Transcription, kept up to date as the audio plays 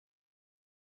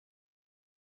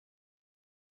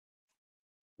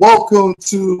Welcome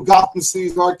to Gotham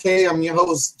City's Arcade. I'm your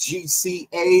host,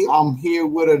 GCA. I'm here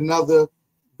with another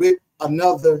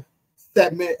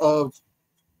segment of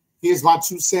Here's My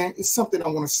 2 cents. It's something I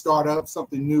want to start up,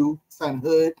 something new, something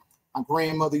hood. My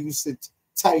grandmother used to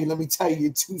tell you, let me tell you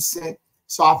your 2 cents.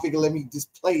 So I figured let me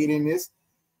just play it in this.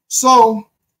 So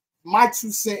my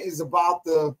 2 cents is about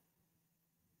the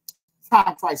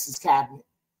Time Crisis Cabinet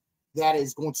that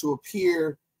is going to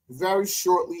appear very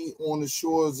shortly on the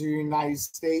shores of the United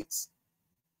States.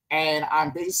 And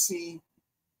I'm basically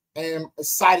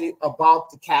excited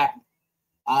about the cabinet.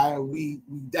 We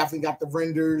definitely got the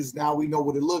renders. Now we know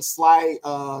what it looks like.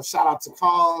 Shout out to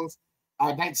Kongs,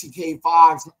 19K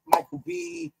Fox, Michael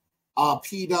B,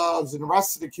 P-Dubs, and the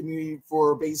rest of the community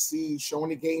for basically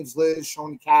showing the games list,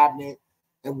 showing the cabinet,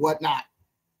 and whatnot.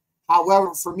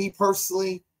 However, for me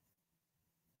personally,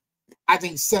 I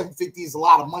think $750 is a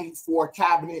lot of money for a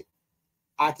cabinet.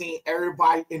 I think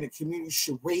everybody in the community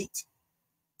should wait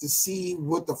to see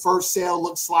what the first sale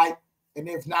looks like. And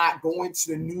if not, go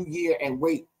into the new year and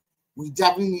wait. We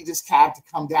definitely need this cab to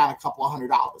come down a couple of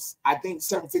 $100. I think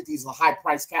 $750 is a high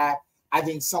price cab. I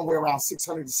think somewhere around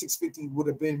 $600 to $650 would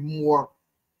have been more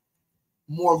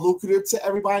lucrative to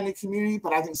everybody in the community.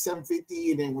 But I think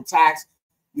 $750, and then with tax,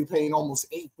 you're paying almost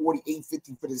 $840,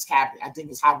 $850 for this cabinet. I think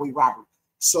it's highway robbery.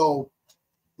 So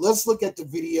let's look at the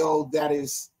video. That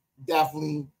is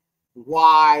definitely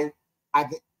why I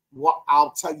think I'll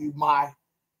tell you my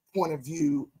point of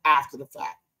view after the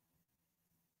fact.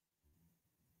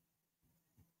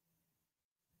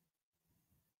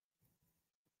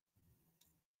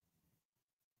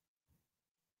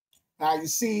 Now you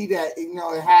see that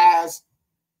it has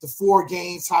the 4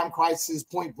 games, Time Crisis,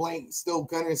 Point Blank, Still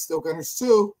Gunners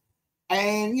 2.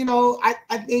 And I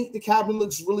think the cabinet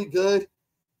looks really good.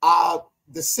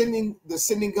 The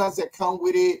sending guns that come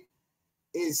with it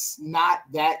is not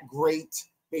that great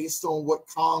based on what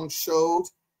Kong showed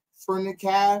for the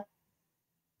cab.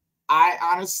 I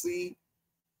honestly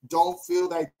don't feel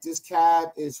like this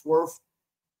cab is worth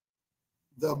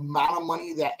the amount of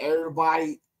money that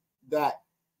that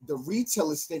the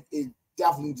retailers think it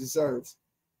definitely deserves.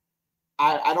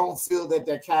 I don't feel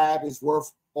that cab is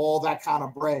worth all that kind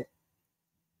of bread.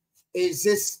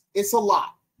 It's a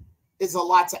lot. It's a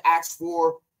lot to ask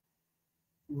for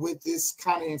with this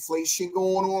kind of inflation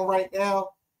going on right now.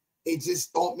 It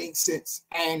just don't make sense.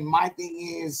 And my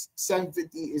thing is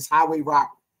 $750 is highway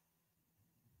robbery.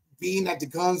 Being that the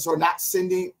guns are not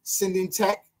sending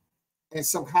tech and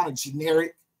some kind of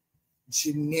generic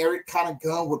kind of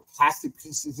gun with plastic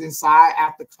pieces inside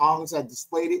after Kongs had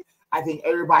displayed it, I think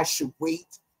everybody should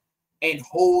wait and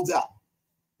hold up.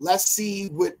 Let's see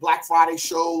what Black Friday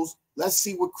shows. Let's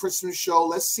see what Christmas show.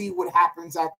 Let's see what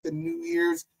happens after New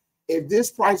Year's. If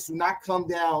this price do not come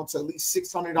down to at least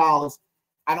 $600,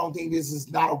 I don't think this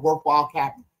is not a worthwhile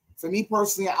cabinet. For me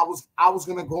personally, I was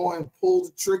gonna go and pull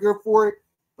the trigger for it,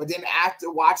 but then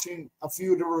after watching a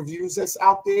few of the reviews that's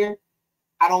out there,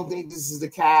 I don't think this is the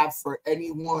cab for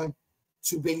anyone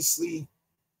to basically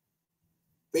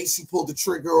pull the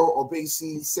trigger or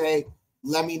basically say,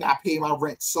 let me not pay my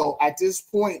rent. So at this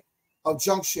point of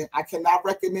junction, I cannot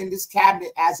recommend this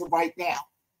cabinet as of right now.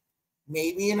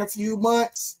 Maybe in a few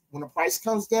months, when the price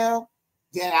comes down,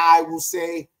 then I will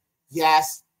say,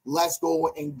 yes, let's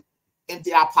go and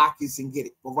empty our pockets and get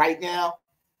it. But right now,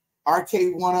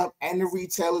 Arcade1up and the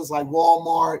retailers like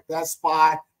Walmart, Best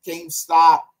Buy,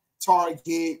 GameStop,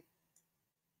 Target,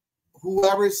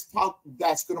 whoever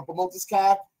that's going to promote this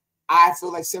cab, I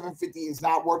feel like $750 is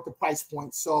not worth the price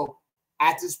point. So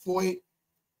at this point,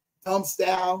 thumbs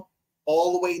down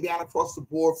all the way down across the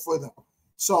board for them.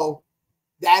 So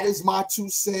that is my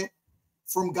 2 cents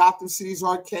from Gotham City's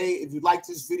Arcade. If you like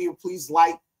this video, please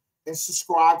like and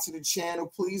subscribe to the channel.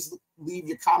 Please leave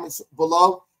your comments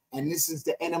below. And this is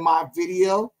the end of my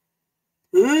video.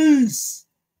 Peace.